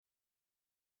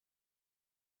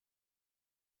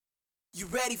You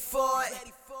ready for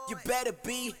it? You better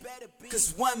be,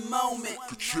 cause one moment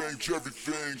could change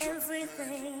everything.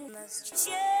 Everything must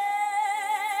change.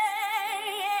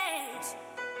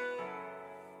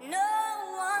 No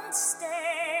one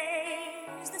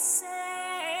stays the same.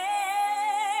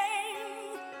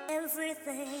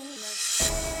 Everything must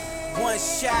change. one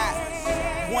shot,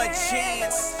 one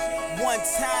chance, one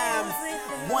time,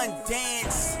 one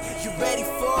dance. You ready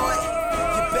for it?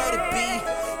 You better be,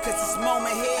 cause this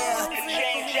moment here could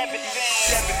change everything.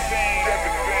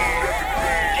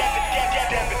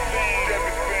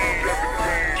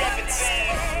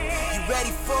 You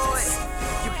ready for it?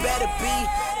 You better be,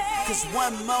 cause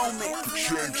one moment Could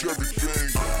change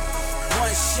everything.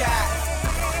 one shot,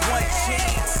 one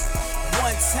chance,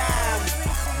 one time,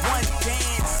 one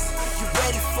dance. You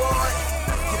ready for it?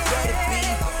 You better be,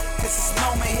 cause this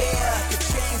moment here could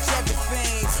change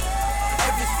everything.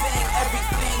 Everything,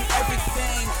 everything,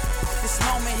 everything. This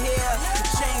moment here could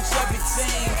change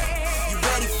everything. You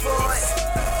ready for it?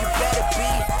 You better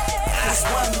be, cause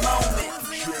one moment.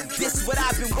 This what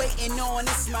I've been waiting on,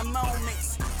 it's my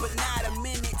moments. But not a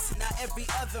minute, now every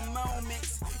other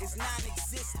moment is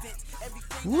non-existent.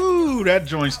 Everything Woo, that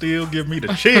joint still give me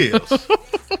the chills.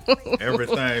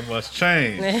 Everything must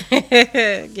change.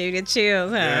 Give you the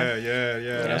chills, huh?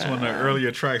 Yeah. That's one of the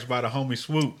earlier tracks by the homie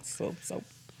Swoop So.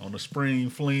 on the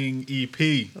Spring Fling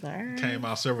EP. Alright. Came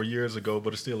out several years ago,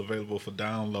 but it's still available for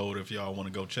download if y'all want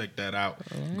to go check that out.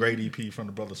 Great EP from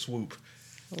the brother Swoop,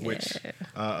 which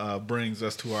brings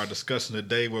us to our discussion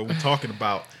today where we're talking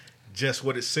about just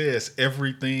what it says.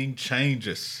 Everything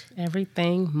changes.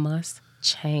 Everything must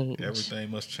change. Everything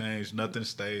must change. Nothing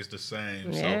stays the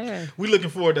same. Yeah. So we're looking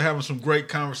forward to having some great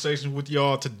conversations with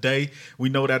y'all today. We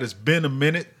know that it's been a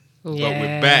minute, but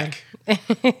we're back.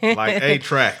 Like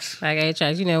A-Tracks. Like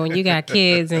A-Tracks, when you got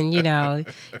kids and, you're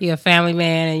a family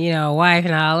man and, a wife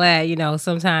and all that,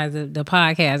 sometimes the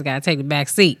podcast got to take the back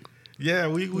seat. Yeah,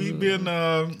 we've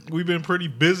been pretty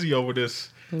busy over this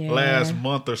last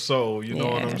month or so. You know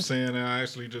what I'm saying? And I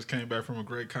actually just came back from a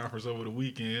great conference over the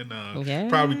weekend.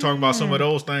 Probably talking about some of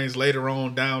those things later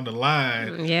on down the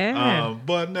line. Yeah.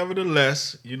 But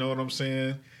nevertheless, you know what I'm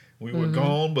saying? We were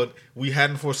gone, but we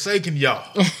hadn't forsaken y'all.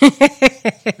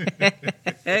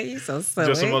 You so silly.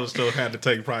 Just some other stuff had to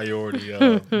take priority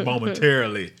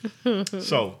momentarily.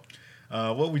 So,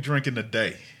 what we drinking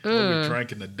today?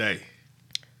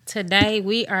 Today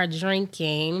we are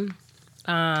drinking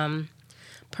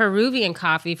Peruvian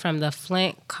coffee from the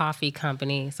Flint Coffee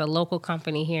Company. It's a local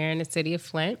company here in the city of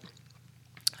Flint.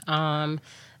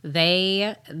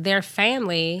 Their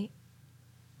family,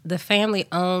 the family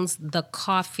owns the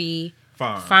coffee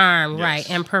farm, yes. right,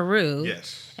 in Peru.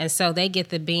 Yes. And so they get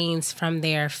the beans from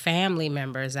their family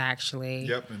members, actually.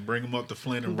 Yep, and bring them up to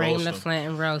Flint and Bring roast them to Flint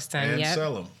and roast them. and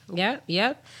sell them.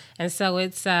 Yep. And so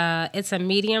it's a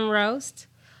medium roast.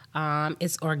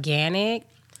 It's organic.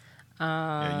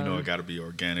 Yeah, it got to be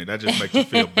organic. That just makes you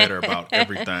feel better about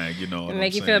everything, you know what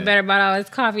Make I'm you saying? feel better about all this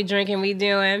coffee drinking we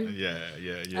doing.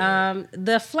 Yeah.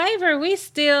 The flavor, we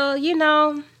still,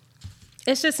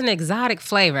 it's just an exotic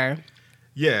flavor.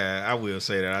 Yeah, I will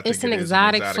say that. I think It's an it is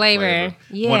exotic flavor.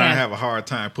 Yeah. One I have a hard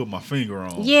time putting my finger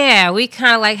on. Yeah, we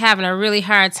kind of like having a really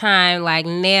hard time like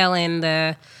nailing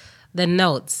the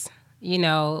notes. We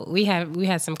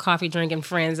had some coffee drinking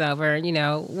friends over.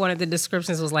 One of the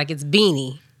descriptions was like it's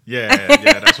beanie. Yeah,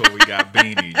 that's what we got,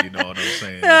 beanie. You know what I'm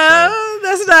saying?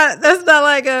 That's not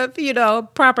like a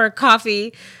proper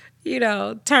coffee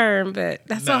term, but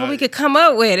that's all we could come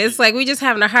up with. It's like we just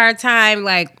having a hard time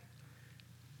like.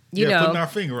 Putting our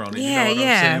finger on it. Yeah, you know what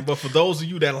yeah. I'm saying? But for those of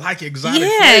you that like exotic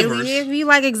flavors, if you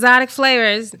like exotic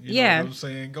flavors, you know what I'm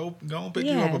saying? Go and pick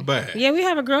you up a bag. Yeah, we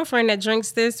have a girlfriend that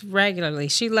drinks this regularly.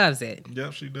 She loves it.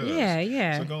 Yep, she does.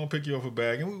 Yeah. So go and pick you up a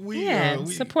bag, and we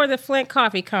support the Flint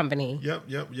Coffee Company.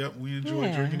 Yep. We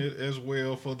enjoy drinking it as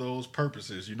well for those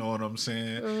purposes. You know what I'm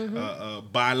saying?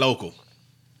 Buy local.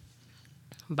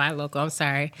 Buy local. I'm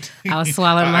sorry, I was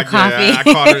swallowing my coffee. I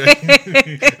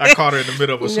caught her in the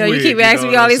middle of a swig. You keep asking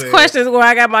me all these questions where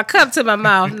I got my cup to my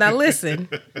mouth. Now listen,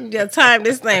 you gotta time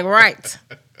this thing right.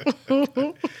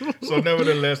 So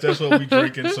nevertheless, that's what we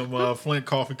drinking. Some Flint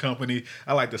Coffee Company.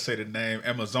 I like to say the name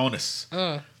Amazonas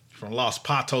from Los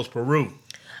Patos, Peru.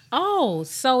 Oh,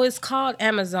 so it's called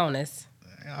Amazonas.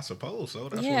 I suppose so.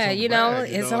 That's Yeah, what's on the bag,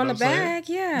 it's know on what the I'm saying? bag.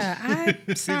 Yeah,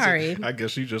 I'm sorry. I guess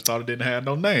she just thought it didn't have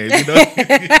no name.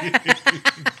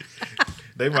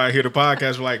 They might hear the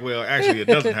podcast like, well, actually, it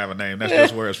doesn't have a name. That's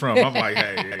just where it's from. I'm like,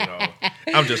 hey,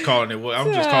 I'm just calling it.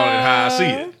 I'm just calling it how I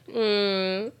see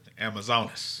it.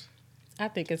 Amazonas. I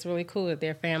think it's really cool that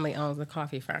their family owns the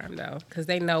coffee farm, though, because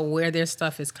they know where their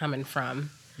stuff is coming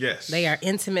from. Yes. They are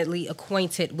intimately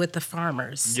acquainted with the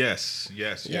farmers. Yes.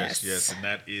 Yes. And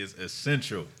that is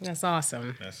essential. That's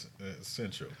awesome. That's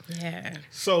essential. Yeah.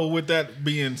 So with that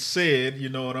being said, you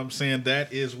know what I'm saying?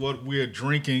 That is what we're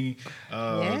drinking.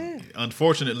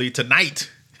 Unfortunately, tonight.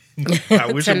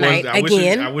 I wish Tonight, it was.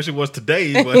 again. I wish it was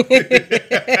today, but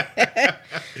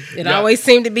It always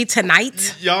seemed to be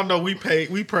tonight. y'all know we pay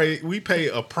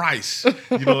a price.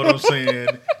 You know what I'm saying?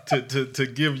 to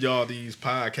give y'all these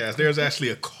podcasts. There's actually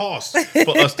a cost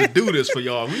for us to do this for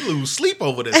y'all. We lose sleep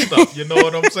over this stuff. You know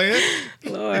what I'm saying?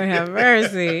 Lord have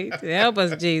mercy. Help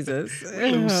us, Jesus.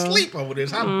 We lose sleep over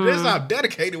this. This is how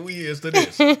dedicated we is to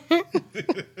this.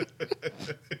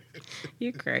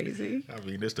 You crazy. I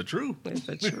mean, it's the truth. It's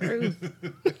the truth.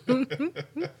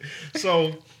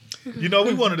 So, you know,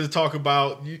 we wanted to talk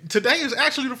about today is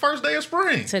actually the first day of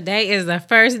spring. Today is the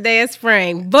first day of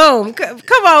spring. Boom.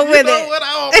 Come on with You know it. what?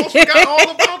 I almost forgot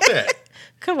all about that.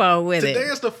 Come on with Today it.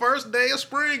 is the first day of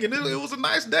spring, and it was a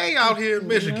nice day out here in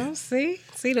Michigan. You know, see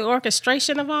the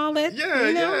orchestration of all that. Yeah,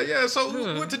 you know? yeah.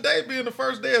 So with today being the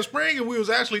first day of spring, and we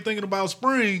was actually thinking about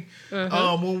spring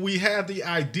when we had the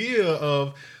idea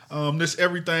of this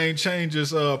Everything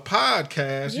Changes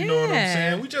podcast. You know what I'm Yeah.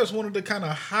 saying? We just wanted to kind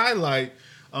of highlight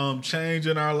change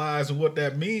in our lives and what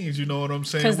that means. You know what I'm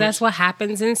saying? Because that's what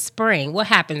happens in spring. What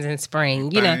happens in spring?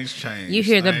 You know, Things change. you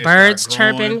hear the Things birds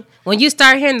start growing. chirping. When you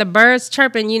start hearing the birds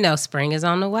chirping, you know spring is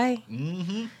on the way.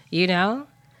 Mm-hmm. You know,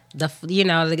 the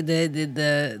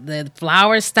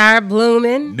flowers start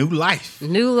blooming. New life.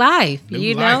 New life. New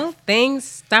you life. know, things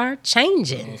start You know what I'm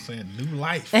changing. saying? New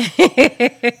life.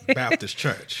 Baptist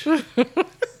Church.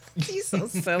 You so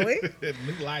silly.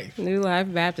 New life. New Life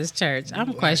Baptist Church.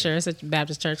 I'm quite sure it's a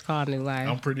Baptist church called New Life.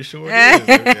 I'm pretty sure it is.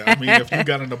 I mean, if you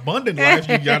got an abundant life,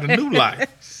 you got a new life.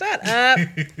 Shut up.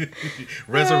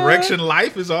 Resurrection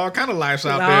life is all kind of lives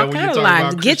out All there. When kind you of talk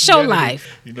lives. about Get your Christianity.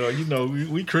 life. You know,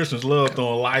 we Christians love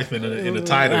throwing life in the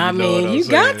title. I you know mean, what I'm you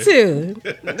saying?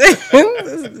 got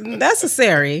to.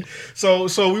 Necessary. So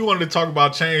we wanted to talk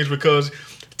about change because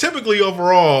typically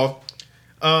overall,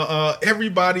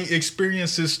 everybody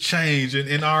experiences change,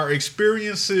 and our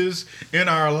experiences in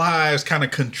our lives kind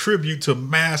of contribute to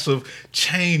massive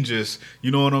changes. You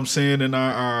know what I'm saying? In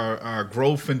our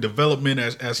growth and development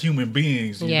as human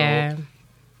beings. You Yeah. know?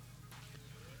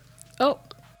 Oh.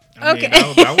 I Okay.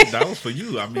 mean, that was for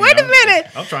you. I mean, Wait a minute.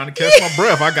 I'm trying to catch my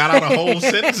breath. I got out a whole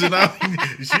sentence, and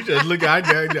she just looked. I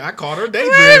caught her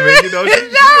daydreaming. You know, No,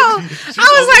 I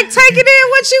was like taking in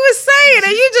what she was saying,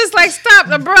 and you just like stopped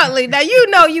abruptly. Now you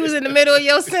know you was in the middle of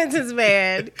your sentence,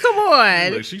 man. Come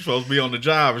on. Look, she's supposed to be on the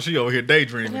job, and she over here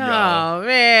daydreaming, y'all. Oh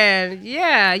man,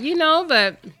 yeah, you know,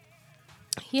 but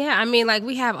yeah, I mean, like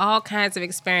we have all kinds of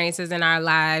experiences in our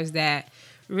lives that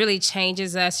really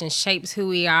changes us and shapes who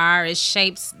we are. It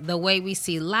shapes the way we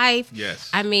see life. Yes.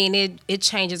 I mean, it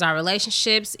changes our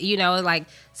relationships. You know, like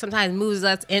sometimes moves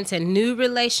us into new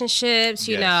relationships.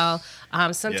 You Yes.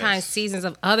 know, sometimes Yes. seasons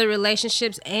of other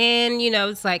relationships, and you know,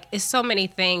 it's like it's so many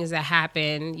things that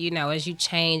happen. You know, as you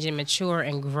change and mature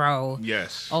and grow.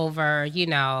 Yes. Over, you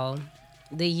know,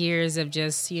 the years of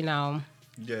just, you know,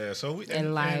 Yeah. So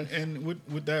in life. and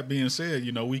with that being said,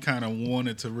 you know, we kind of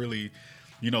wanted to really,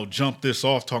 you know, jump this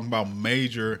off talking about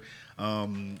major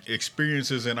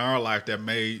experiences in our life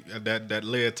that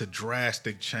led to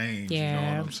drastic change. You know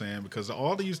Yeah. what I'm saying? Because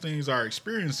all these things are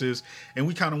experiences, and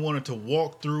we kind of wanted to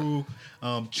walk through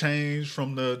change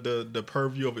from the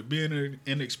purview of it being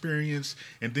an experience,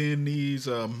 and then these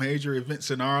major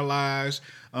events in our lives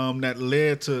that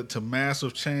led to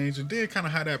massive change, and then kind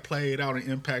of how that played out and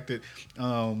impacted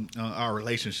our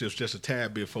relationships just a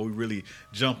tad bit before we really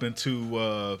jump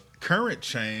into current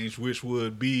change, which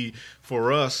would be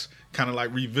for us kind of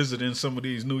like revisiting some of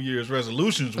these New Year's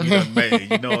resolutions we done made.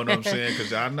 You know what I'm saying?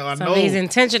 Because I know some of these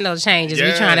intentional changes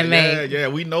we trying to make. Yeah,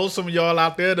 we know some of y'all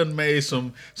out there done made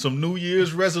some New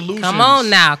Year's resolutions. Come on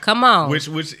now, come on. Which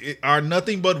are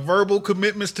nothing but verbal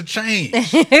commitments to change.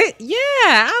 Yeah,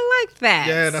 I like that.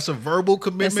 Yeah, that's a verbal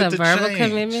commitment It's a to verbal change.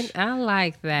 commitment. I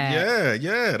like that.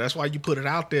 Yeah. That's why you put it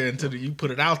out there you put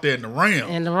it out there in the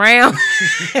realm. In the realm,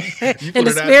 You in put the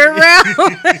it out- spirit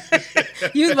realm.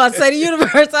 You was about to say the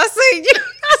universe. I see you.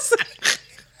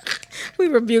 We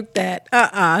rebuked that.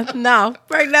 No,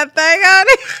 bring that thing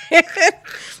out.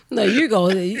 No,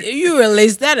 you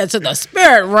release that into the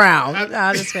spirit realm.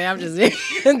 I'm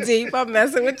just deep. I'm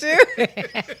messing with you.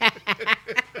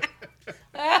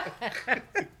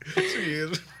 She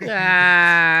is.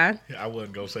 Ah. I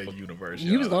wasn't gonna say universe.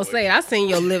 You was y'all. gonna say it. I seen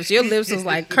your lips. Your lips was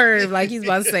like curved, like he's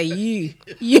about to say you.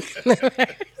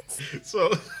 Universe.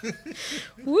 So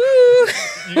Woo.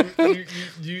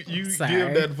 you Sorry.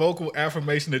 give that vocal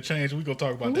affirmation to change. We're gonna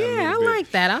talk about that a Yeah, I little bit.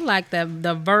 like that. I like the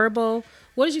verbal.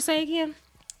 What did you say again?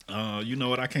 You know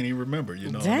what? I can't even remember.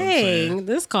 You know what I'm saying? Dang,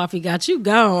 this coffee got you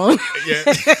gone. Yeah.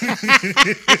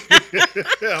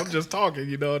 I'm just talking,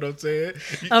 you know what I'm saying?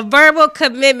 A verbal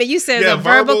commitment. You said a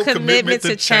verbal commitment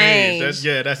to change.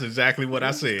 That's exactly what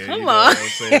I said. Come you know on. what I'm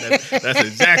saying? That's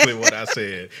exactly what I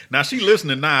said. Now she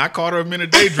listening now. I caught her a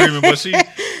minute daydreaming, but she I'm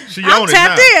on it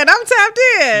tapped now. in. I'm tapped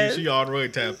in. She already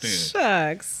tapped in.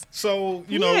 Shucks. So,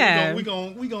 you know, Yeah. we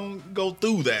gonna go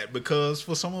through that because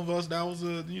for some of us that was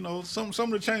some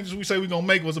of the changes we say we're gonna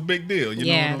make was a big deal. You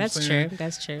know what I'm that's saying? true.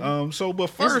 That's true. But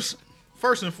first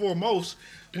and foremost,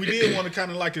 we did want to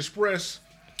kind of like express.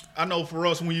 I know for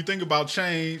us, when you think about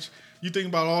change, you think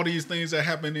about all these things that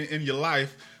happen in your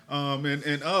life.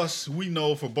 And us, we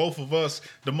know for both of us,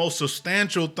 the most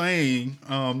substantial thing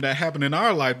that happened in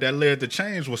our life that led to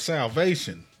change was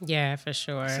salvation. Yeah, for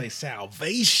sure. Say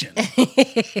salvation.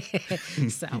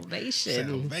 Salvation.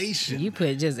 Salvation. You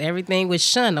put just everything with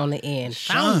shun on the end.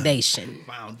 Shun. Foundation.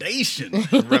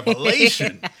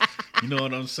 Revelation. You know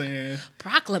what I'm saying?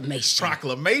 Proclamation.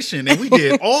 Proclamation. And we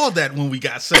did all that when we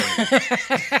got saved.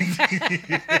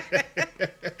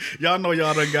 Y'all know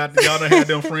y'all done had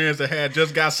them friends that had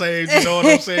just got saved. You know what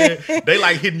I'm saying? They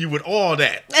like hitting you with all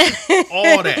that.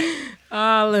 All that.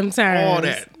 All them terms. All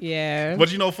that. Yeah.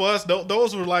 But you know, for us,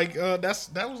 those were like that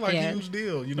was like Yeah. a huge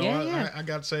deal. You know, Yeah, I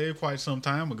got saved quite some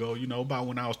time ago. You know, about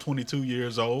when I was 22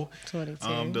 years old.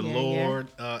 22, The yeah, Lord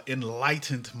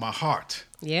enlightened my heart.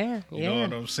 Yeah. You know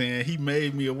what I'm saying? He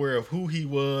made me aware of who he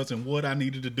was and what I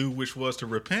needed to do, which was to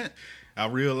repent. I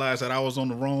realized that I was on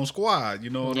the wrong squad. You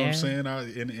know what I'm Yeah. saying?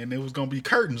 And it was gonna be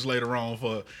curtains later on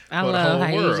for I the love whole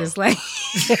how world. you just like.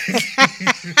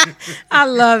 I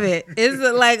love it. It's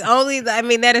like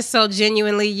that is so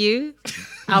genuinely you.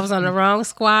 I was on the wrong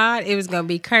squad. It was gonna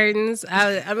be curtains.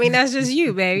 I mean, that's just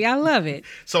you, baby. I love it.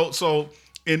 So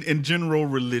in general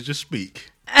religious speak.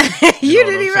 You know what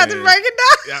didn't I'm even have to saying? break it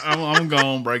down. Yeah, I'm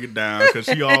gonna break it down because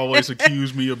she always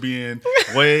accused me of being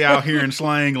way out here in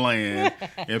slang land,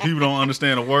 and people don't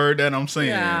understand a word that I'm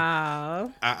saying.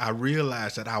 Oh. I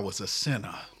realized that I was a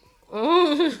sinner,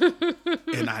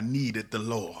 and I needed the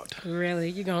Lord. Really?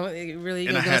 You gonna And I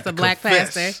give us had the to black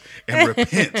confess pastor? and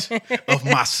repent of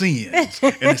my sins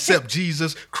and accept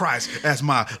Jesus Christ as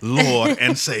my Lord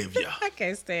and Savior. I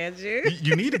can't stand you.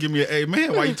 You need to give me an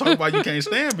amen while you talk about you can't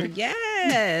stand me.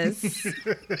 Yes.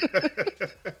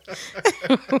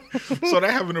 So that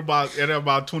happened at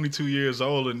about 22 years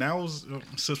old, and that was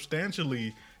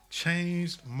substantially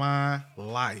changed my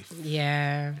life.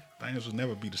 Yeah. Things will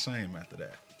never be the same after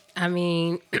that. I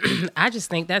mean, I just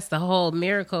think that's the whole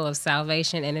miracle of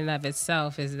salvation in and of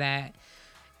itself is that,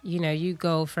 you know, you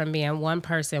go from being one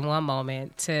person one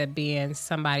moment to being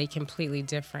somebody completely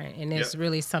different. And it's Yep.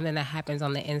 really something that happens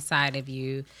on the inside of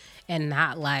you and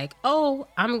not like, oh,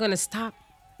 I'm going to stop,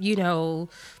 you know,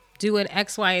 doing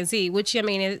X, Y, and Z, which, I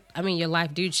mean, your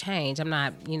life do change. I'm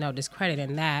not,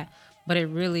 discrediting that, but it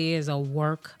really is a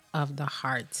work of the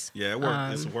heart. Yeah,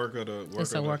 it's a work of the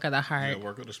it's a work of the heart. Yeah,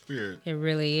 work of the spirit. It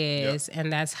really is.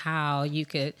 And that's how you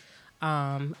could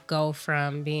go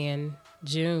from being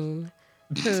June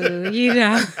to, June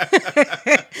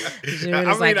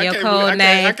is like your code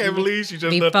name. I can't believe she just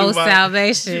before threw my,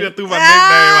 salvation. She just threw my nickname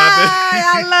out there.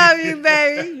 I love you,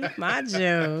 baby. My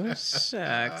June.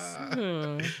 Shucks.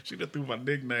 She just threw my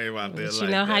nickname out there. But like you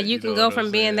know how that, you can know go what I'm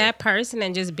from being saying? that person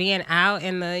and just being out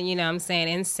in the, in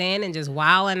sin and just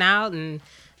wilding out and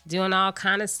doing all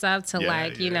kind of stuff to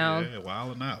wilding out.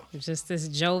 just this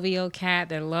jovial cat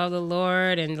that love the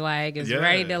Lord and is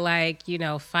ready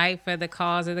to fight for the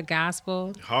cause of the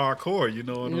gospel. Hardcore, you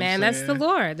know what I'm saying? Man, that's the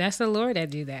Lord. That's the Lord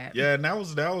that do that. Yeah, and that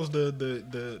was that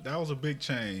was a big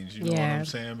change. You know what Yeah. I'm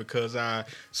saying? Because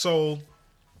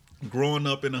growing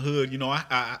up in the hood,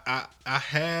 I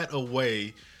had a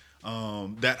way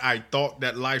that I thought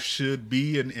that life should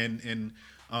be, and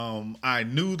I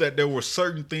knew that there were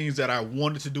certain things that I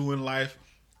wanted to do in life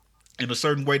in a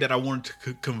certain way that I wanted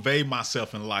to convey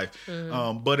myself in life.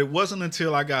 But it wasn't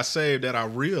until I got saved that I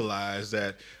realized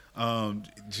that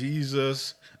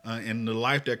Jesus and the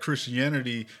life that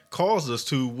Christianity calls us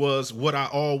to was what I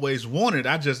always wanted.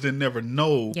 I just didn't never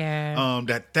know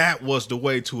that was the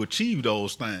way to achieve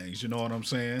those things. You know what I'm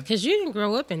saying? Because you didn't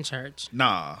grow up in church.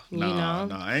 Nah.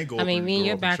 I ain't I mean, me and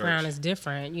your background is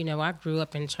different. I grew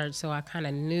up in church, so I kind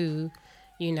of knew,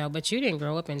 but you didn't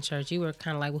grow up in church. You were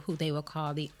kind of like who they would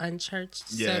call the unchurched,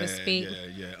 so to speak.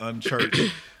 Yeah,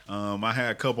 unchurched. I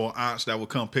had a couple of aunts that would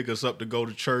come pick us up to go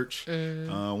to church.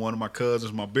 One of my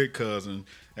cousins, my big cousin,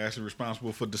 actually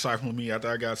responsible for discipling me after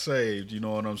I got saved. You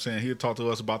know what I'm saying? He'd talk to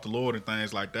us about the Lord and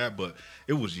things like that, but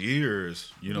it was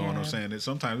years. You know what I'm saying?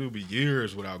 Sometimes it would be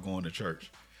years without going to church.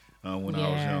 When I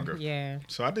was younger. Yeah.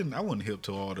 So I wasn't hip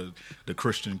to all the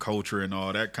Christian culture and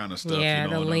all that kind of stuff. Yeah,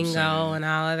 you know the what I'm saying? lingo and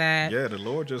all of that. Yeah, the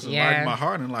Lord just enlightened my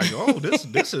heart and like, oh,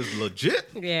 this is legit.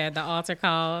 Yeah, the altar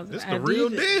calls. This the real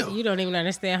deal. You don't even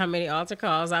understand how many altar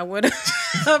calls I went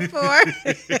up for.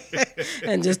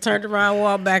 And just turned around,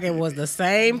 walked back, and was the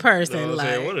same person. So like,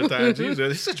 saying, what a time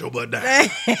Jesus, sit your butt down.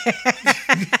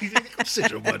 Sit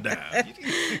your butt down.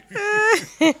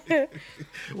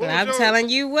 But I'm telling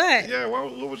you what. Yeah,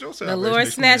 what was your The salvation Lord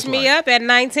snatched me like? up at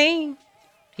 19.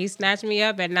 He snatched me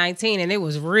up at 19, and it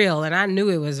was real, and I knew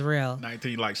it was real.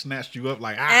 19, like snatched you up,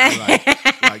 like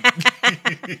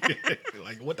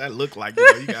like what that look like?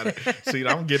 You know, you gotta see.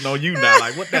 I'm getting on you now.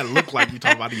 Like what that look like? You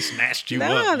talking about he snatched you up?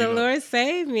 No, the you know? Lord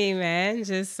saved me, man.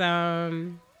 Just I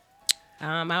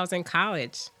was in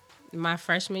college, my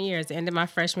freshman year. It's the end of my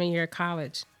freshman year of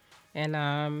college, and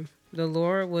the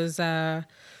Lord was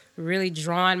really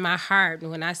drawing my heart.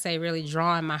 And when I say really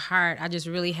drawing my heart, I just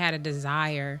really had a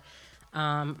desire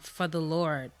for the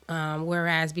Lord,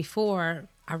 whereas before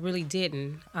I really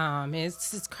didn't.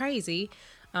 It's crazy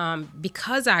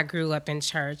because I grew up in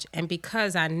church and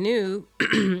because I knew,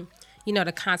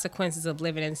 the consequences of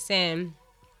living in sin.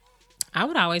 I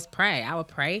would always pray. I would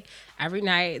pray every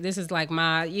night. This is like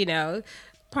my,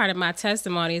 part of my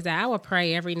testimony is that I would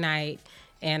pray every night.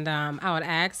 And I would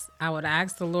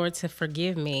ask the Lord to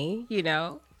forgive me,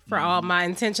 for all my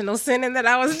intentional sinning that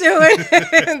I was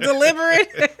doing,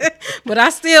 deliberate. But I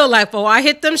still before I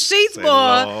hit them sheets, Say,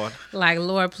 boy, Lord,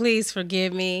 Lord, please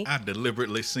forgive me. I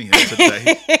deliberately sinned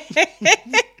today,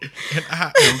 and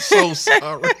I am so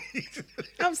sorry.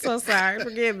 I'm so sorry.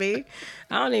 Forgive me.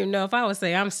 I don't even know if I would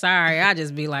say I'm sorry. I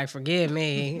just be like, forgive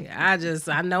me. I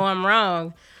know I'm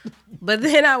wrong. But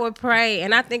then I would pray,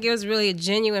 and I think it was really a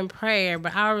genuine prayer,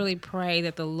 but I really pray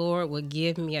that the Lord would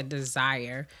give me a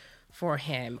desire for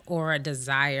him or a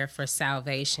desire for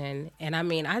salvation. And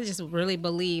I just really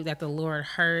believe that the Lord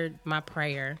heard my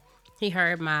prayer. He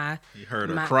heard her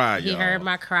cry, y'all. He heard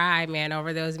my cry, man,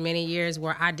 over those many years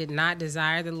where I did not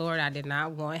desire the Lord. I did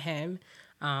not want him.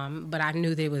 But I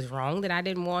knew that it was wrong that I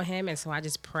didn't want him. And so I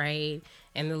just prayed,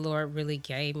 and the Lord really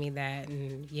gave me that.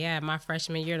 And yeah, my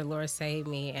freshman year, the Lord saved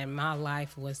me, and my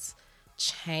life was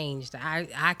changed.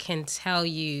 I can tell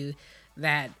you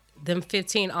that them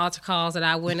 15 altar calls that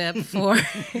I went up for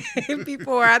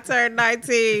before I turned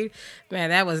 19,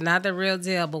 man, that was not the real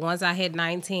deal. But once I hit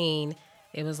 19,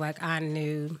 it was like I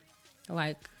knew,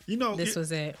 this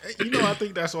was it. I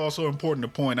think that's also important to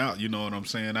point out. You know what I'm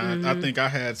saying? I think I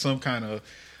had some kind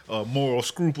of moral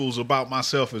scruples about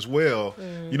myself as well.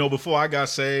 Before I got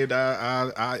saved,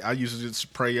 I used to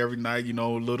just pray every night.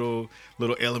 Little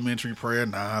elementary prayer.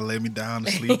 Nah, lay me down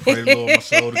to sleep. Pray the Lord my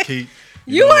soul to keep.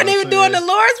 You weren't even doing the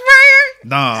Lord's Prayer?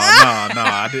 No.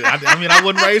 I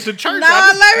wasn't raised in church.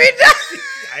 Let me down.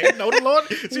 I didn't know the Lord.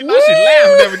 See, now she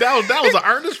laughing every day. That was an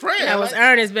earnest prayer. That was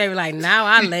earnest, baby. Like, now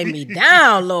I lay me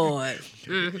down, Lord.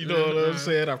 You know what I'm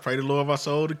saying? I pray the Lord my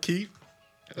soul to keep.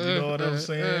 You know what I'm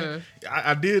saying?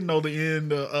 I did know the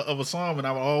end of a psalm, and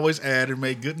I would always add, and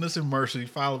may goodness and mercy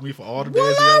follow me for all the days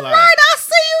of your life. Right, I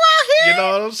see you out here. You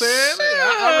know what I'm saying?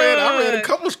 I read a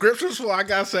couple of scriptures before I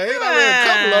got saved. I read a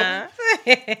couple of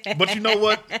them. But you know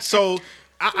what? So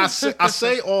I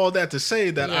say all that to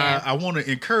say that I want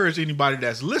to encourage anybody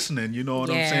that's listening. You know what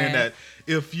I'm saying? That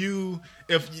if you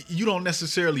don't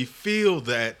necessarily feel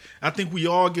that, I think we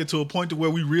all get to a point to where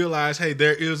we realize, hey,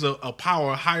 there is a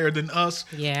power higher than us.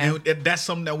 Yeah. And that's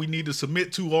something that we need to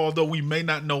submit to, although we may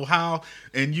not know how.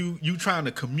 And you trying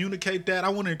to communicate that, I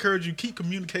want to encourage you, keep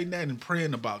communicating that and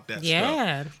praying about that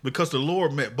stuff. Because the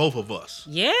Lord met both of us.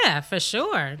 Yeah, for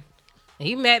sure.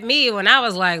 He met me when I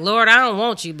was like, Lord, I don't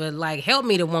want you, but help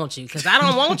me to want you, because I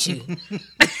don't want you.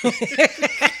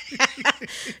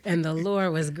 And the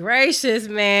Lord was gracious,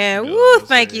 man. Woo,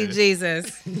 thank you,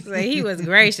 Jesus. So he was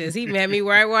gracious. He met me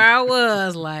right where I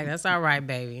was. Like, that's all right,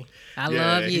 baby. I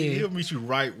love you. He'll meet you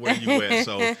right where you at.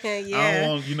 So I don't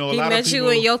want, he a lot met of people. You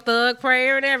in your thug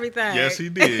prayer and everything. Yes, he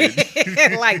did.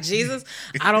 Like, Jesus,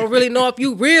 I don't really know if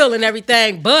you real and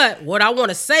everything, but what I want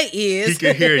to say is he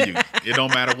can hear you. It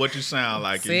don't matter what you sound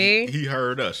like. See? He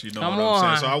heard us. You know Come what I'm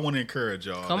saying? on. So I want to encourage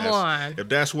y'all. Come on. If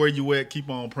that's where you at, keep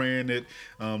on praying it.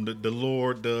 The the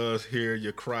Lord does hear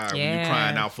your cry when you're Yeah.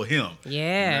 crying out for Him.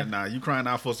 Yeah. Now you crying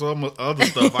out for some other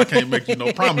stuff. I can't make you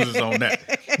no promises on that.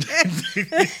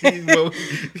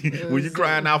 When you're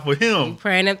crying out for Him,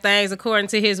 Praying them things according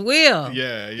to His will.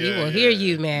 yeah, He will hear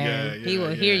you, man. Yeah, He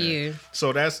will hear you.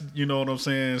 So that's, you know what I'm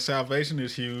saying. Salvation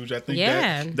is huge. I think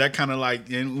Yeah. that kind of like,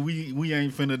 and we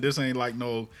ain't finna. This ain't like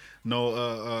no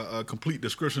a complete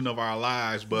description of our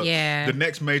lives, but Yeah. the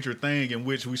next major thing in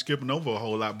which we skipping over a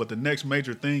whole lot, but the next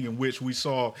major thing in which we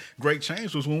saw great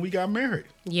change was when we got married.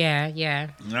 Yeah, yeah.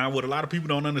 Now, what a lot of people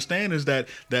don't understand is that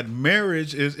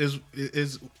marriage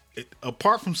is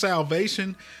apart from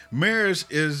salvation, marriage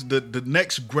is the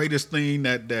next greatest thing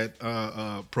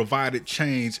that provided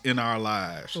change in our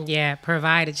lives. Yeah,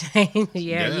 provide a change.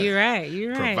 Yeah, Yeah. you're right.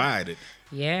 You're right. Provided.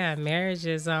 Yeah, marriage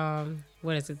is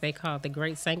what is it they call it? The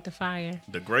great sanctifier?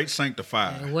 The great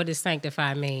sanctifier. What does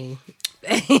sanctify mean?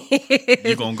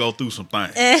 You're gonna go through some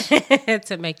things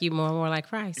To make you more and more like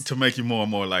Christ. to make you more and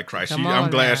more like Christ. Come I'm on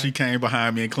glad now. she came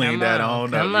behind me and cleaned Come that on,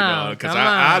 on up, come on, because come on.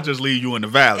 I'll just leave you in the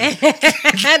valley.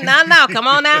 No, come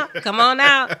on out. Come on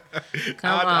out.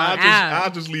 Come on out.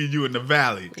 I'll just leave you in the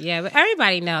valley. Yeah, but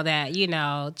everybody know that,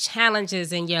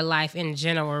 challenges in your life in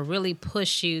general really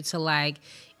push you to like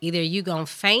either you gonna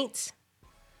faint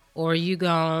or you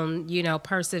gonna,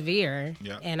 persevere.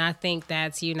 Yeah. And I think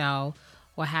that's,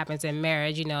 what happens in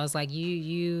marriage. It's like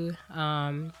you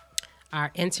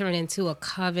are entering into a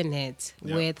covenant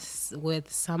Yeah.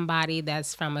 with somebody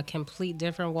that's from a complete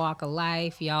different walk of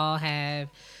life. Y'all have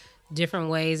different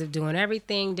ways of doing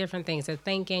everything, different things of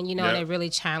thinking, Yeah. and it really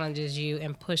challenges you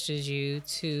and pushes you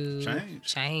to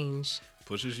change.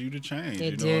 Pushes you to change.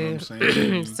 It you know what I'm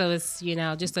saying? So it's,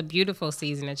 just a beautiful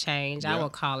season of change. I Yeah. will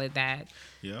call it that.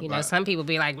 Yeah, Some people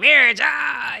be like, marriage,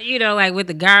 like with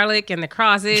the garlic and the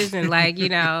crosses and like,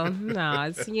 no,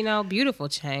 it's, beautiful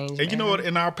change. And you know man. what?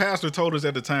 And our pastor told us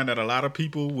at the time that a lot of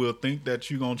people will think that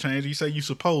you're going to change. He say you're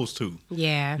supposed to.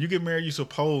 Yeah. You get married, you're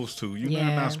supposed to. You're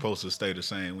Yeah. not supposed to stay the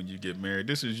same when you get married.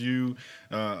 This is you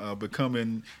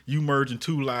you merging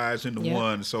two lives into Yeah.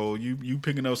 one. So you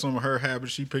picking up some of her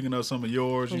habits, she picking up some of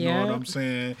yours. You know Yeah. what I'm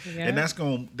saying? Yeah. And that's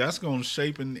gonna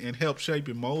shape and help shape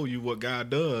and mold you. What God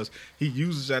does, He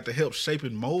uses that to help shape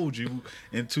and mold you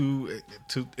into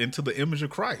the image of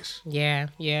Christ. Yeah,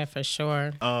 for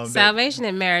sure. Salvation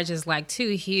and marriage is like two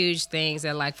huge things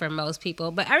that like for most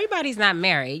people, but everybody's not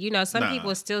married. Some Nah.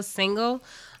 people are still single,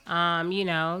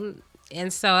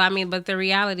 and so, but the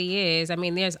reality is,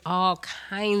 there's all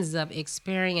kinds of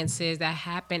experiences that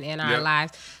happen in our Yep.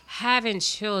 lives. Having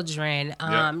children,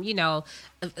 being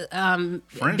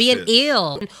Friendships.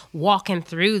 ill, walking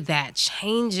through that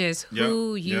changes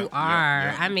who Yep, you yep,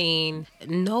 are. yep.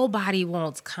 Nobody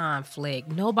wants conflict.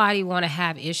 Nobody want to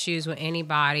have issues with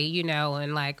anybody,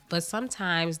 and but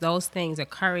sometimes those things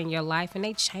occur in your life and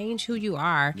they change who you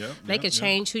are. Yep, They yep, could yep.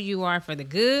 change who you are for the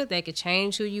good. They could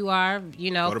change who you are,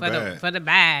 For the bad. for the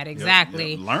bad.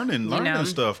 Exactly. Yep. Learning know?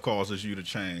 stuff causes you to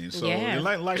change. So Yeah.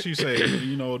 like you say,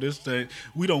 this thing,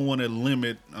 we don't want to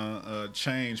limit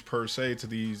change per se to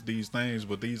these things,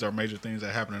 but these are major things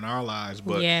that happen in our lives.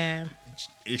 But yeah.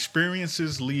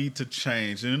 experiences lead to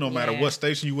change, and no matter Yeah. what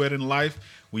station you at in life,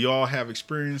 we all have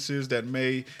experiences that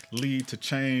may lead to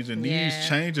change, and these Yeah.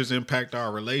 changes impact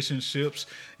our relationships,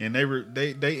 and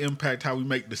they impact how we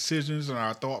make decisions and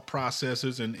our thought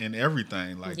processes and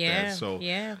everything like Yeah, that. So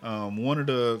yeah. one of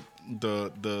the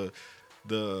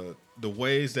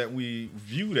ways that we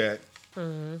view that,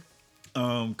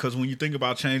 because when you think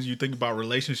about change, you think about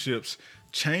relationships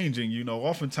changing.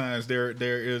 Oftentimes there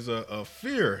is a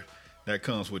fear that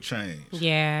comes with change.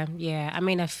 Yeah.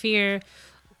 A fear.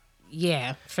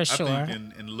 Yeah, for sure. I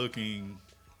think in looking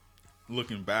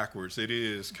backwards, it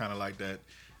is kind of like that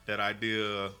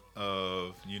idea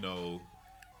of,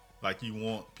 like you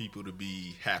want people to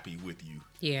be happy with you.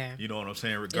 Yeah. You know what I'm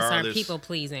saying? It's Regardless. our people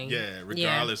pleasing. Yeah,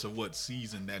 regardless of what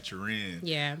season that you're in.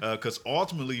 Yeah. Because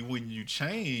ultimately, when you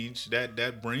change,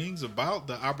 that brings about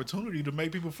the opportunity to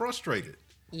make people frustrated.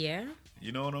 Yeah.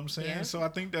 You know what I'm saying? Yeah. So I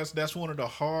think that's one of the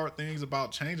hard things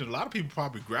about changing. A lot of people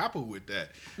probably grapple with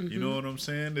that. You know what I'm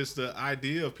saying? It's the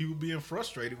idea of people being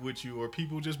frustrated with you, or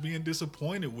people just being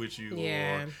disappointed with you,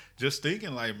 Yeah. or just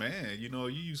thinking like, man, you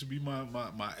used to be my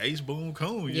ace boom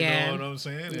coon. You Yeah. know what I'm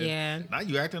saying? And Yeah. now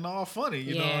you acting all funny.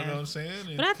 You know Yeah. what I'm saying?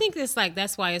 And But I think it's like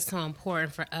that's why it's so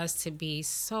important for us to be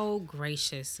so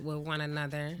gracious with one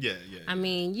another. yeah.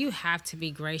 You have to be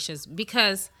gracious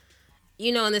because,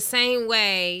 in the same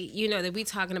way, that we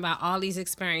talking about all these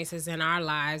experiences in our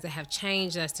lives that have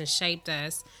changed us and shaped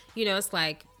us, it's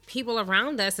like people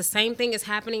around us, the same thing is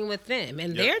happening with them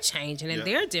and Yep. they're changing and Yep.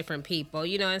 they're different people.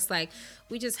 It's like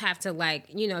we just have to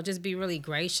just be really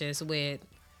gracious with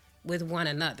with one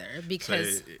another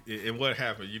because and what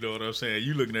happened? You know what I'm saying?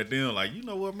 You looking at them like, you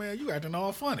know what, man, you acting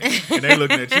all funny, and they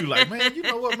looking at you like, man, you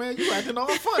know what, man, you acting all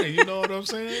funny. You know what I'm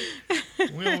saying?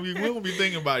 We don't be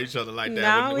thinking about each other like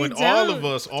that. No, when we all don't.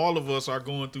 of us are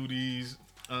going through these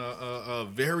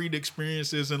varied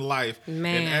experiences in life,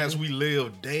 Man. and as we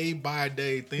live day by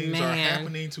day, things are Man.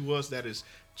 happening to us that is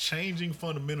changing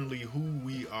fundamentally who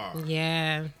we are.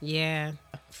 Yeah,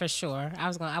 for sure.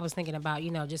 I was thinking about,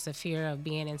 just a fear of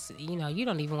being in, you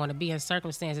don't even want to be in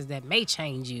circumstances that may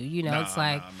change you. It's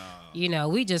like,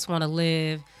 we just want to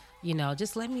live,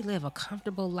 just let me live a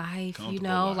comfortable life,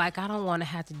 Life. like I don't want to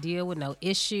have to deal with no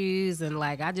issues and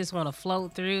like I just want to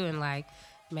float through and like,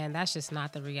 man, that's just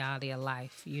not the reality of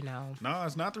life, No,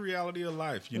 it's not the reality of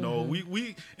life. Mm-hmm.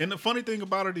 We and the funny thing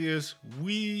about it is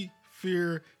we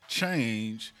fear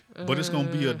change, but it's going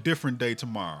to be a different day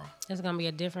tomorrow. It's going to be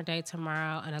a different day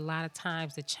tomorrow, and a lot of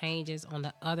times the changes on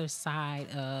the other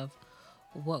side of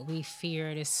what we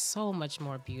feared is so much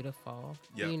more beautiful,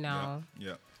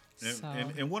 Yeah. So.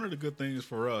 And one of the good things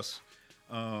for us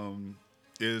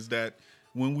is that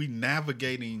when we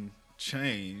navigating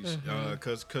change,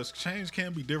 because change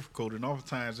can be difficult and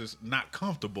oftentimes it's not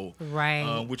comfortable,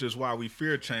 Right. Which is why we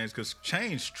fear change, because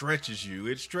change stretches you.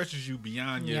 It stretches you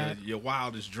beyond your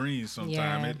wildest dreams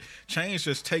sometimes. Yeah. Change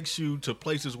just takes you to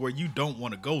places where you don't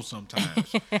want to go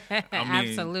sometimes.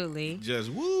 Absolutely. Just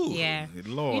woo. Yeah.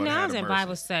 Lord, I have was in mercy.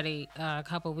 Bible study a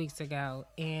couple weeks ago,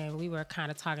 and we were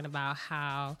kind of talking about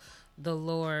how the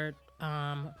Lord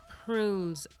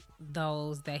prunes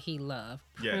those that he loves.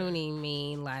 Yeah. Pruning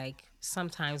mean like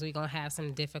sometimes we're going to have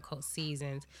some difficult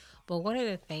seasons. But one of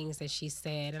the things that she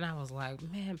said, and I was like,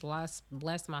 man, bless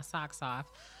my socks off,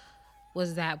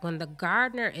 was that when the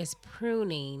gardener is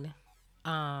pruning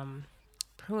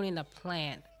a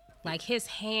plant, like his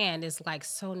hand is like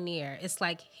so near. It's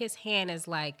like his hand is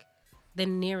like the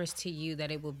nearest to you that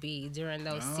it will be during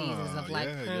those seasons of like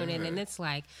pruning. yeah. And it's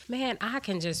like, man, I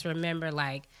can just remember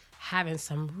like having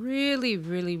some really,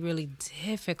 really, really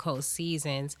difficult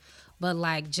seasons, but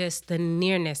like just the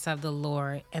nearness of the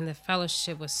Lord and the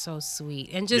fellowship was so sweet.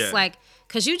 And just like,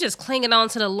 cause you just clinging on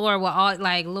to the Lord with all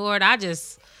like, Lord, I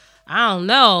don't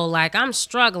know, like I'm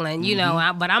struggling,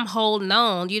 but I'm holding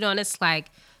on, and it's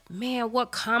like, man,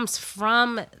 what comes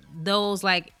from those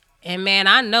like, and man,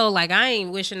 I know like I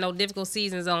ain't wishing no difficult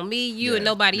seasons on me, you and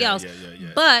nobody else. Yeah.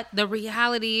 But the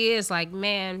reality is like,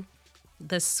 man,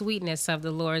 the sweetness of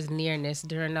the Lord's nearness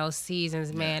during those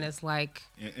seasons, man, is like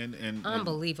and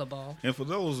unbelievable. And for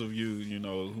those of you,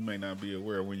 who may not be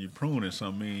aware, when you're pruning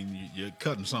something, you're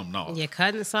cutting something off. You're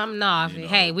cutting something off. You know.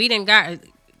 Hey, we didn't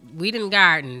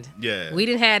gardened. Yeah. We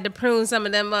didn't had to prune some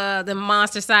of them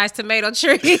monster-sized tomato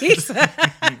trees,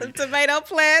 tomato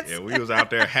plants. Yeah, we was out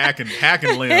there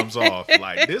hacking limbs off.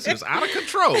 Like, this is out of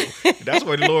control. That's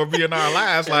where the Lord be in our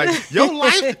lives. Like, your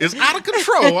life is out of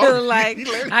control. Like,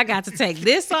 I got to take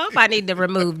this off. I need to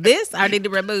remove this. I need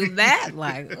to remove that.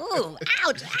 Like, ooh,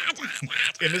 ouch.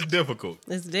 And it's difficult.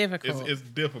 It's difficult. It's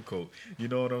difficult. You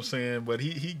know what I'm saying? But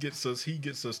he gets us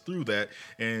through that.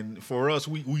 And for us,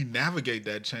 we navigate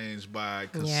that change by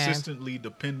consistently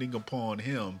depending upon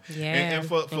him. Yeah. And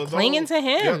for clinging to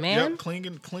him, man.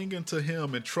 Clinging to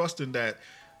him and trusting that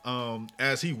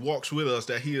as he walks with us,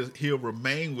 that he'll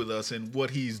remain with us, and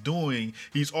what he's doing,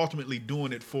 he's ultimately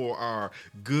doing it for our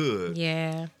good.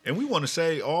 Yeah. And we want to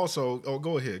say also,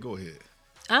 go ahead.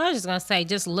 I was just going to say,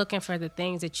 just looking for the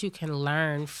things that you can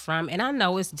learn from. And I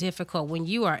know it's difficult when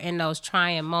you are in those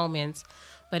trying moments,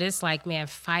 but it's like, man,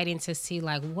 fighting to see,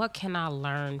 like, what can I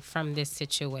learn from this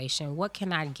situation? What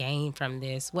can I gain from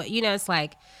this? It's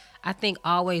like, I think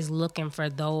always looking for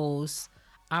those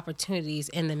opportunities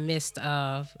in the midst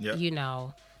of,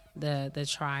 the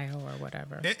trial or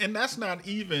whatever. And that's not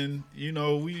even,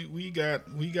 we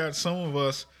got some of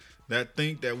us that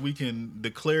think that we can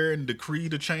declare and decree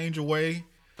the change away.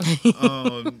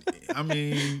 I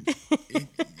mean,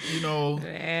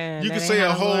 Man, you can that say ain't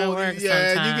a how the Lord whole, works you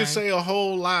can sometimes. say a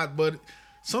whole lot, but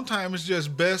sometimes it's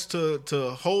just best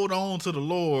to hold on to the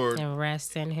Lord And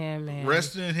rest in him.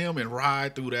 rest in him and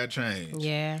ride through that change.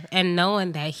 Yeah. And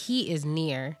knowing that he is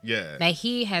near. Yeah. That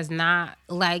he has not,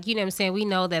 like, you know what I'm saying? We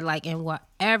know that, like, in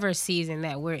whatever season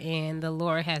that we're in, the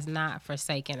Lord has not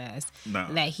forsaken us. No.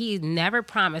 That he never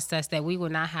promised us that we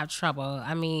would not have trouble.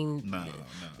 I mean, No.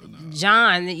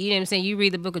 John, you know what I'm saying? You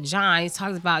read the book of John, he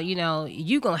talks about, you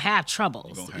going to have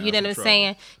troubles. You gonna have You know some what I'm trouble.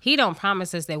 saying? He don't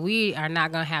promise us that we are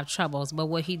not going to have troubles, but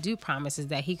what he do promise is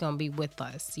that he going to be with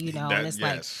us, and it's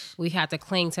like, we have to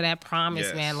cling to that promise,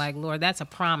 Yes. man. Like, Lord, that's a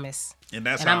promise. And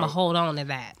that's and I'm how, gonna hold on to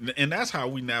that. and that's how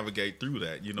we navigate through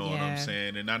that. You know what I'm Yeah.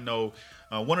 saying? And I know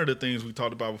one of the things we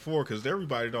talked about before, because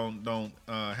everybody don't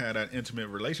have that intimate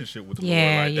relationship with the Lord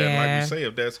Yeah, like that. Like yeah. we say,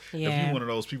 if Yeah. you're one of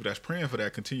those people that's praying for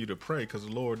that, continue to pray, because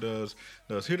the Lord does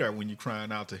hear that when you're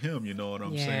crying out to Him. You know what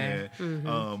I'm Yeah. saying?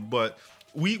 Mm-hmm. But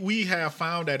we have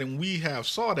found that, and we have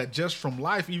saw that just from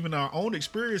life, even our own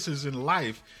experiences in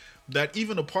life, that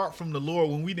even apart from the Lord,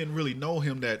 when we didn't really know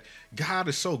Him, that God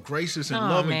is so gracious and Oh,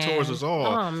 loving man. towards us all,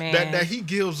 Oh, man. that He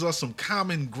gives us some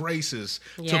common graces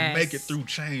to Yes. make it through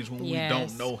change when we Yes.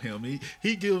 don't know Him.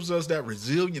 He gives us that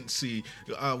resiliency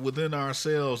within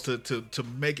ourselves to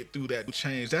make it through that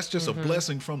change. That's just a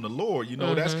blessing from the Lord. You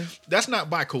know, that's not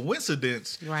by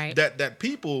coincidence Right. that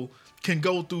people can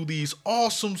go through these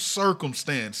awesome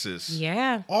circumstances.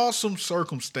 Yeah. Awesome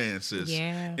circumstances.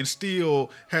 Yeah. And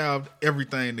still have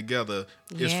everything together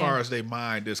as Yeah. far as their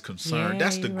mind is concerned.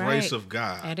 That's the you're grace right. of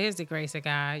God. That is the grace of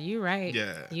God. You're right.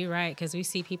 Yeah. You're right. Because we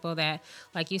see people that,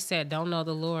 like you said, don't know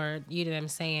the Lord, you know what I'm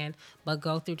saying, but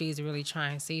go through these really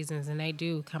trying seasons, and they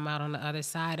do come out on the other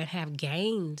side and have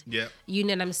gained, Yep. you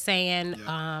know what I'm saying,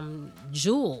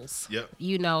 jewels, Yep.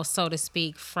 you know, so to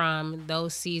speak, from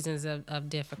those seasons of Yep,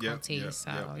 difficulty. yep,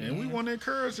 So, yep. yeah. And we want to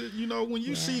encourage it, you know, when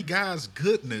you see God's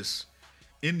goodness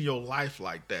in your life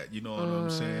like that, you know what I'm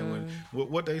saying? When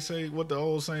what they say, what the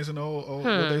old saints in the old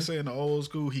what they say in the old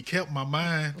school, He kept my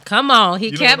mind. Come on. He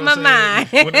You know kept what my I'm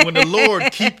saying? mind. When the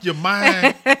Lord keep your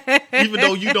mind, even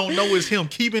though you don't know it's Him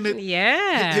keeping it,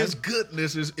 Yeah. His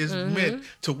goodness is meant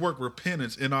to work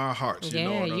repentance in our hearts. You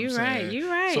know Yeah, what I'm you're saying? right, you're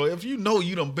right. So if you know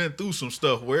you done been through some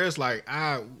stuff where it's like,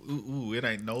 it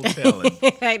ain't no telling.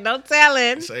 Ain't no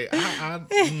telling. Say,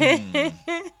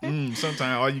 sometimes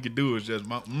all you can do is just,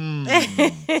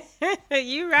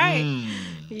 You right.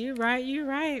 You right. You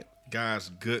right. God's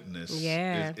goodness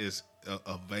Yeah. is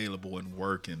available and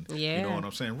working. You Yeah. know what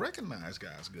I'm saying? Recognize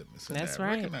God's goodness in That's that.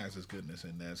 right. Recognize His goodness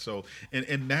in that. So,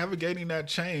 in navigating that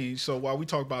change, so while we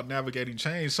talk about navigating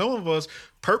change, some of us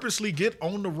purposely get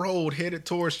on the road headed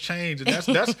towards change. And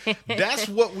that's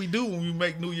what we do when we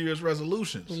make New Year's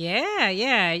resolutions. Yeah,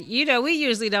 yeah. You know, we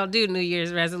usually don't do New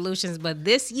Year's resolutions, but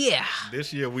this year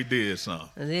This year we did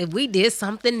something. we did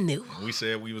something new. We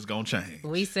said we was gonna change.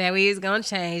 We said we was gonna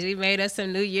change. We made us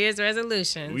some New Year's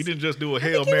resolutions. We didn't just do a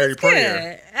Hail It Mary was prayer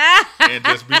good. and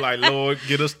just be like, Lord,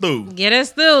 get us through. Get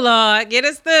us through, Lord. Get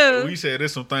us through. We said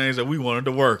there's some things that we wanted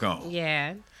to work on.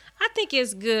 Yeah. I think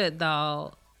it's good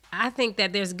though. I think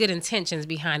that there's good intentions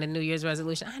behind a New Year's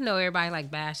resolution. I know everybody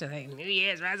like bash like New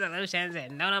Year's resolutions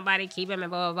and no nobody keep them and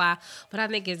blah, blah, blah. But I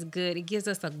think it's good. It gives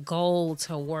us a goal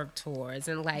to work towards.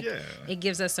 And like, Yeah. it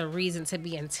gives us a reason to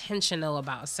be intentional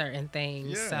about certain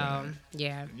things. Yeah. So,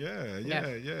 yeah.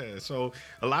 Yeah. So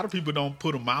a lot of people don't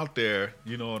put them out there.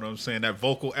 You know what I'm saying? That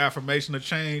vocal affirmation of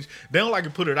change. They don't like to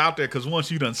put it out there because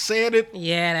once you done said it,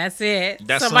 Yeah, that's it.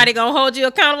 That's Somebody gonna hold you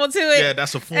accountable to it. yeah,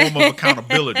 that's a form of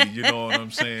accountability. You know what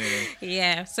I'm saying?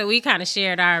 Yeah, so we kind of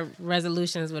shared our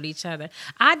resolutions with each other.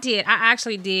 I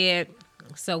actually did.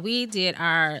 So we did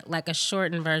our like a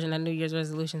shortened version of New Year's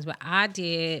resolutions, but I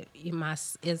did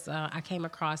I came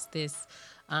across this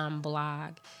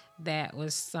blog that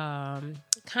was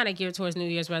kind of geared towards New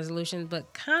Year's resolutions,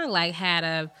 but kind of like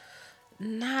had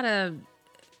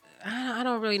I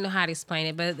don't really know how to explain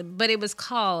it, but it was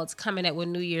called Coming Up with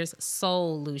New Year's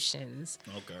Solutions.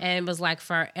 Okay. And it was like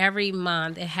for every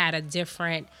month it had a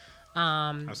different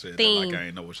I said that theme. like I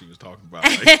didn't know what she was talking about.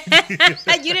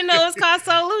 You didn't know it was called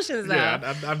Solutions though.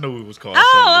 Yeah, I knew it was called.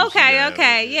 Oh, Solutions.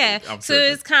 okay, yeah. I'm So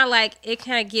tripping. it's kind of like, it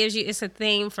kind of gives you, it's a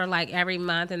theme for like every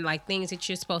month and like things that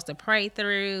you're supposed to pray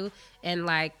through and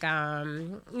like,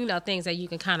 things that you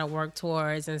can kind of work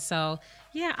towards. And so,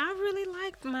 yeah, I really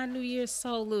liked my New Year's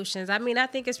solutions. I mean, I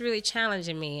think it's really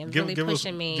challenging me and really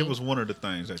pushing me. Give us one of the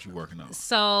things that you're working on.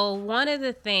 So one of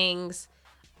the things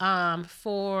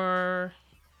for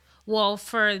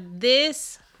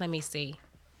this, let me see.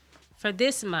 For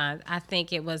this month, I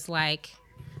think it was like,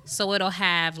 so it'll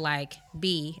have like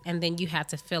be, and then you have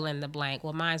to fill in the blank.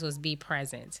 Well, mine was be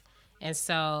present. And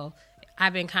so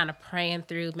I've been kind of praying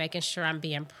through, making sure I'm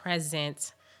being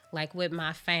present, like with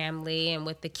my family and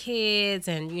with the kids,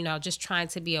 and, just trying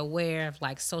to be aware of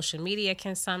like social media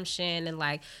consumption and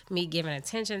like me giving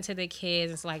attention to the kids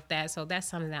and stuff like that. So that's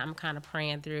something that I'm kind of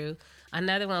praying through.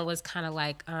 Another one was kind of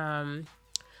like,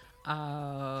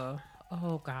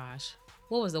 oh gosh,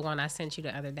 what was the one I sent you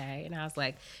the other day? And I was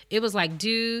like, it was like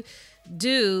do,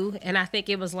 and I think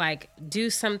it was like do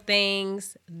some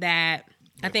things that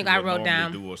I think I wrote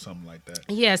down. Do or something like that.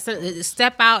 Yeah, so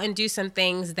step out and do some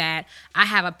things that I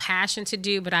have a passion to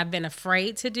do, but I've been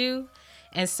afraid to do.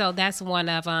 And so that's one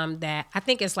of them that I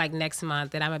think it's like next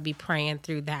month that I'm going to be praying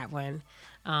through that one.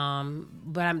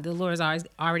 But the Lord's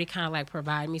already kind of like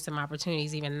provided me some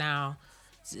opportunities even now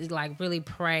to like really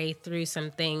pray through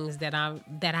some things that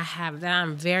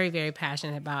I'm very, very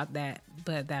passionate about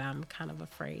but that I'm kind of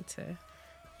afraid to,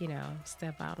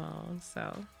 step out on.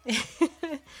 So,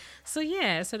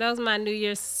 so those are my New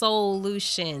Year's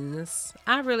solutions.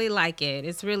 I really like it.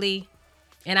 It's really,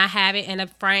 and I have it in a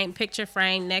picture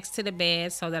frame next to the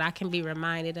bed so that I can be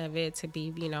reminded of it to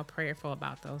be, prayerful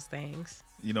about those things.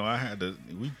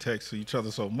 We text each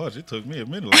other so much, it took me a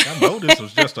minute. Like, I know this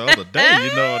was just the other day,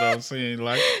 you know what I'm saying?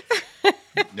 Like,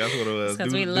 that's what it was.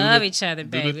 Because we love each other,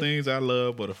 baby. Do the things I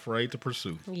love, but afraid to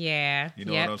pursue. Yeah. You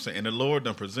know what I'm saying? And the Lord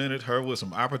done presented her with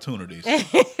some opportunities.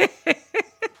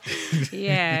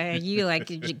 Yeah, you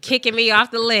kicking me off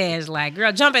the ledge, like,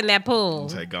 girl, jump in that pool.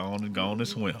 Say, go on and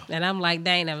swim. And I'm like,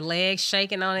 dang, the legs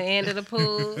shaking on the end of the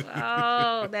pool.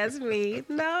 Oh, that's me.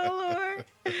 No, Lord.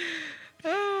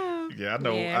 Yeah,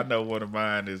 I know one of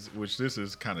mine is, which this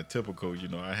is kind of typical.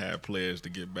 I had players to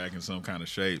get back in some kind of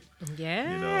shape. Yeah.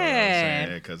 You know what I'm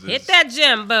saying? 'Cause hit that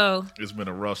gym, boo. It's been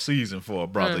a rough season for a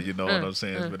brother. You know what I'm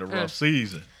saying? It's been a rough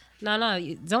season. No,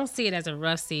 you don't see it as a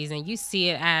rough season. You see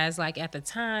it as like at the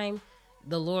time,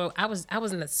 the Lord. I was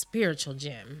in a spiritual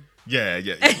gym. Yeah.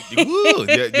 Woo,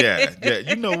 yeah.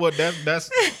 You know what? That's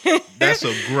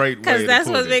a great way. Because that's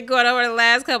what's it. been going on over the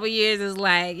last couple of years. Is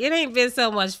like it ain't been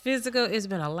so much physical. It's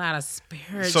been a lot of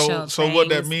spiritual. So what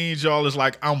that means, y'all, is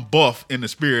like I'm buff in the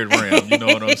spirit realm. You know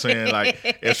what I'm saying?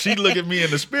 Like if she look at me in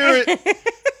the spirit.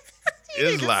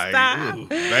 It's like, stop. Ooh,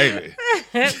 baby.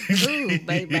 Ooh,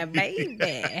 baby.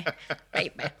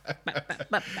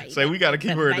 Say, we got to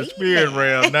keep her in the spirit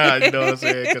realm now, you know what I'm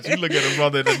saying? Because you look at her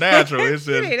brother in the natural, it's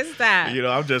just, you need to stop.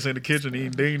 I'm just in the kitchen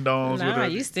eating ding-dongs with her.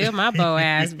 You still my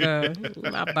Boaz, bro.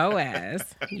 My Boaz.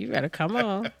 You better come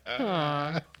on.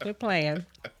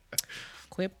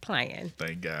 Quit playing.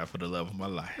 Thank God for the love of my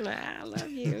life. I love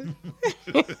you.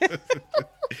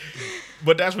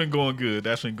 But that's been going good.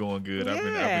 I've been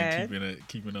Yeah.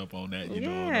 keeping up on that. You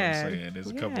know what I'm saying? There's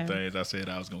a couple things I said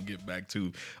I was gonna get back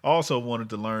to. Also wanted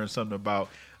to learn something about.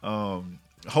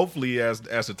 Hopefully, as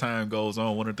the time goes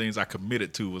on, one of the things I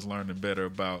committed to was learning better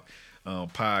about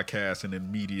podcasting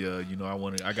and media.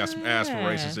 I got some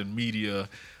aspirations in media.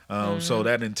 So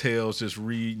that entails just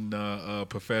reading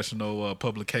professional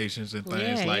publications and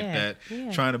things that.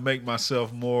 Yeah. Trying to make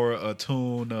myself more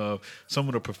attuned of some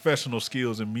of the professional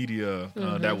skills in media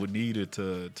that were needed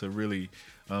to really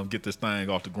get this thing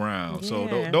off the ground. Yeah.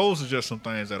 So those are just some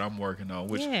things that I'm working on,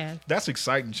 which that's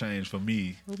exciting change for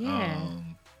me. Yeah.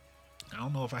 I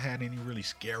don't know if I had any really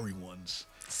scary ones.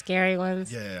 Scary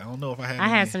ones. Yeah, I don't know if I had. I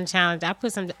had some challenge. I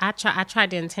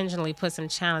tried to intentionally put some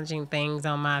challenging things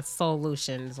on my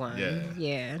solutions one.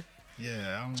 Yeah.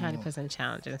 Yeah, I Try to put some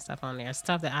challenging stuff on there.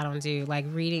 Stuff that I don't do, like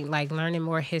reading, like learning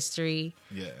more history.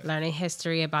 Yeah. Learning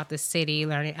history about the city,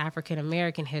 learning African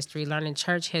American history, learning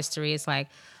church history. It's like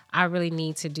I really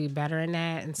need to do better in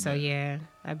that. And so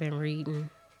I've been reading.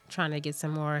 Trying to get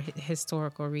some more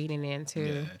historical reading in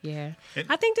too. Yeah.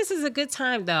 I think this is a good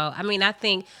time though. I mean, I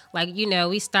think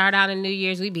we start out in New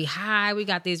Year's, we be high, we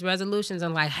got these resolutions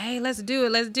and like, hey, let's do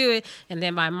it. And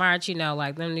then by March,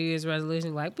 like them New Year's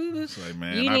resolutions, like, boo boo. It's like,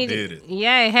 man, I did it.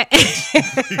 Yeah.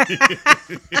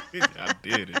 I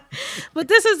did it. But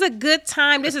this is a good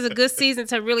time. This is a good season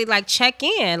to really check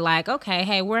in. Like, okay,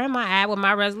 hey, where am I at with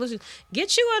my resolutions?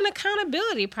 Get you an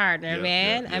accountability partner,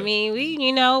 man. I mean,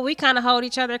 we kind of hold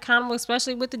each other accountable,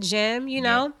 especially with the gym,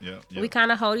 we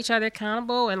kind of hold each other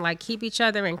accountable and keep each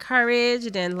other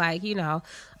encouraged and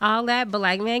all that. But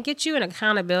man, get you an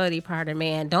accountability partner,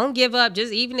 man. Don't give up.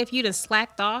 Just even if you done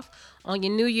slacked off on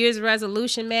your New Year's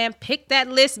resolution, man, pick that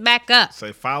list back up.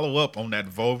 Say follow up on that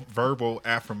verbal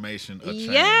affirmation of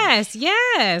change.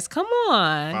 Yes. Come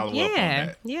on. Follow up on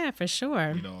that. Yeah, for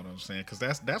sure. You know what I'm saying? Because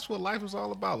that's what life is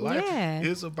all about. Life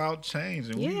is about change.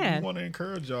 And we want to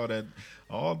encourage y'all that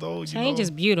although change is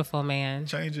beautiful, man.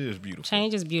 Change is beautiful.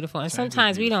 Change is beautiful. And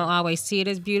sometimes we don't always see it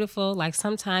as beautiful. Like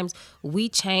sometimes we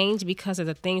change because of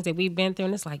the things that we've been through.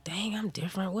 And it's like, dang, I'm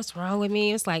different. What's wrong with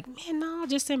me? It's like, man, no,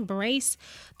 just embrace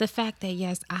the fact that,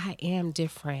 yes, I am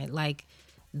different.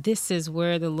 This is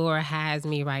where the Lord has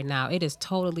me right now. It is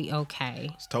totally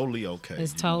okay. It's totally okay.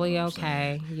 It's totally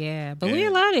okay. Yeah. But we're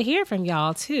allowed to hear from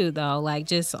y'all too, though.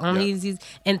 Just on these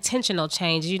intentional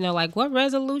changes. What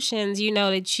resolutions,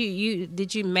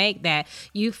 that you make that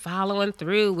you following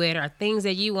through with or things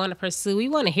that you want to pursue. We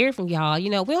want to hear from y'all. We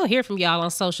don't hear from y'all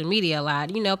on social media a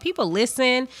lot. People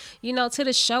listen, to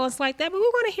the show and stuff like that. But we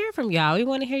want to hear from y'all. We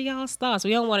want to hear y'all's thoughts.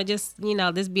 We don't want to just,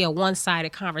 this be a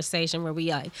one-sided conversation where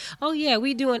we oh yeah,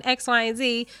 we doing X, Y, and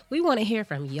Z. We want to hear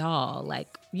from y'all.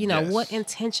 Like, you know, Yes. what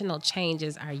intentional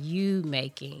changes are you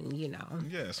making, you know?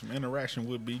 Yeah, some interaction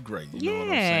would be great. You know what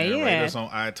I'm Yeah, saying? yeah. Rate us on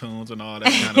iTunes and all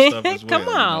that kind of stuff as well. Come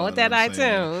you know on with what that I'm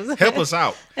saying? iTunes. Help us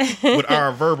out with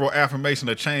our verbal affirmation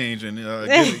of change and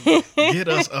get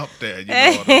us up there. You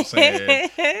know what I'm saying?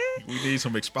 We need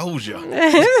some exposure.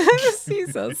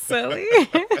 She's so silly.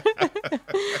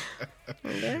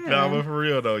 No, but for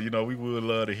real though, you know, we would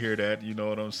love to hear that. You know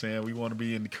what I'm saying? We want to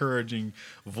be encouraging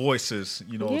voices,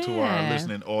 you know, to our Yeah.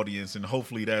 listening audience, and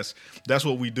hopefully that's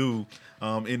what we do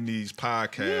in these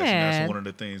podcasts. And Yeah. that's one of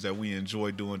the things that we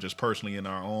enjoy doing just personally in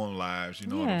our own lives. You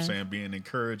know what I'm Yeah. saying? Being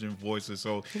encouraging voices.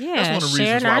 So Yeah, that's one of the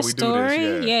sharing reasons why our we story.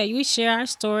 do this. Yeah, we share our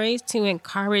stories to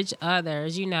encourage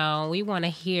others. You know, we want to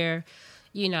hear,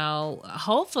 you know,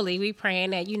 hopefully we praying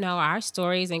that, you know, our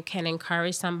stories and can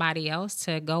encourage somebody else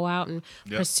to go out and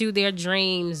Yep. pursue their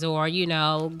dreams, or, you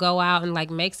know, go out and like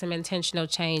make some intentional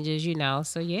changes, you know.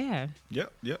 So yeah.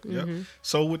 Yep. Mm-hmm.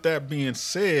 So with that being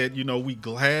said, you know, we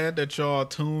glad that y'all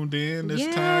tuned in this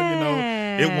time. You know,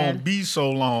 it Yeah. won't be so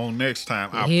long next time.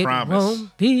 I It promise.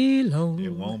 won't be long.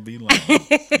 It won't be long.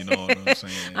 You know what I'm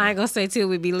saying? I ain't gonna say till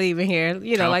we be leaving here.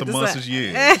 You know, Count like the the months sun- as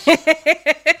years.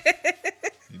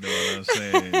 You know what I'm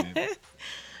saying?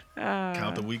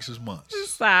 Count the weeks as months.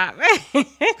 Stop.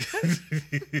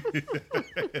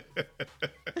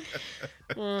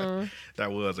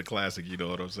 That was a classic, you know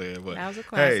what I'm saying? But That was a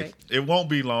classic. Hey, it won't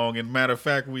be long. And matter of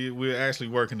fact, we're actually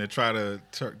working to try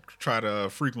to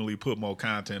frequently put more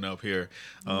content up here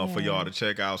for y'all to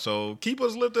check out. So keep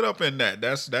us lifted up in that.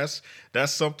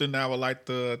 That's something that I would like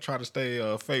to try to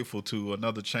stay faithful to.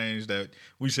 Another change that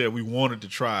we said we wanted to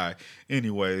try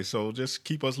anyway. So just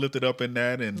keep us lifted up in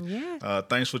that. And Yeah.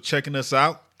 thanks for checking us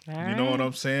out. All You know what right.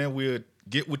 I'm saying? We'll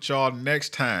get with y'all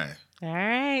next time. All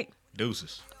right.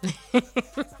 Deuces.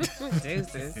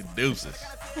 Deuces. Deuces.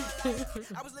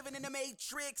 I was living in the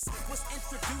matrix, was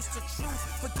introduced to truth.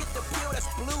 Forget the pill that's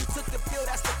blue, took the pill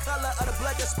that's the color of the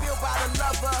blood that's spilled by the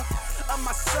lover of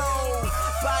my soul,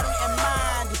 body and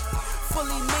mind.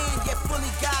 Fully man, yet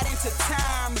fully God into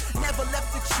time. Never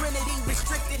left the Trinity,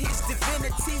 restricted his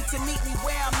divinity to meet me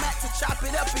where I'm at, to chop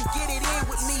it up and get it in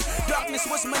with me. Darkness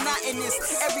was monotonous,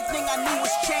 everything I knew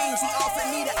was changed. He offered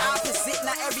me the opposite,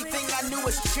 now everything I knew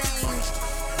was changed.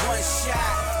 One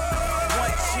shot,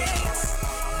 one chance,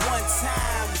 one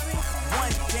time,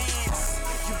 one dance.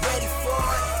 You ready for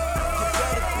it? You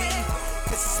better be,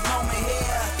 cause this moment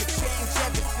here could change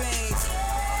everything.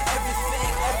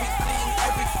 Everything, everything,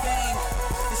 everything.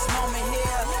 This moment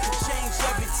here could change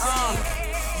everything.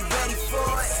 You ready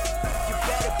for it? You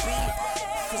better be,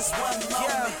 cause one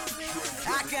moment.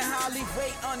 I can hardly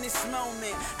wait on this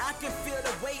moment. I can feel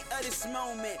the weight of this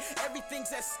moment.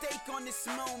 Everything's at stake on this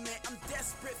moment. I'm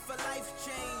desperate for life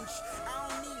change. I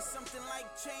don't need something like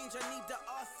change. I need the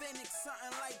authentic,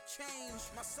 something like change.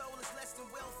 My soul is less than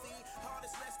wealthy, heart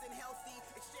is less than healthy.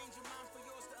 Exchange your mind for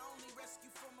yours, the only rescue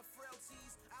for my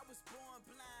frailties. I was born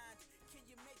blind.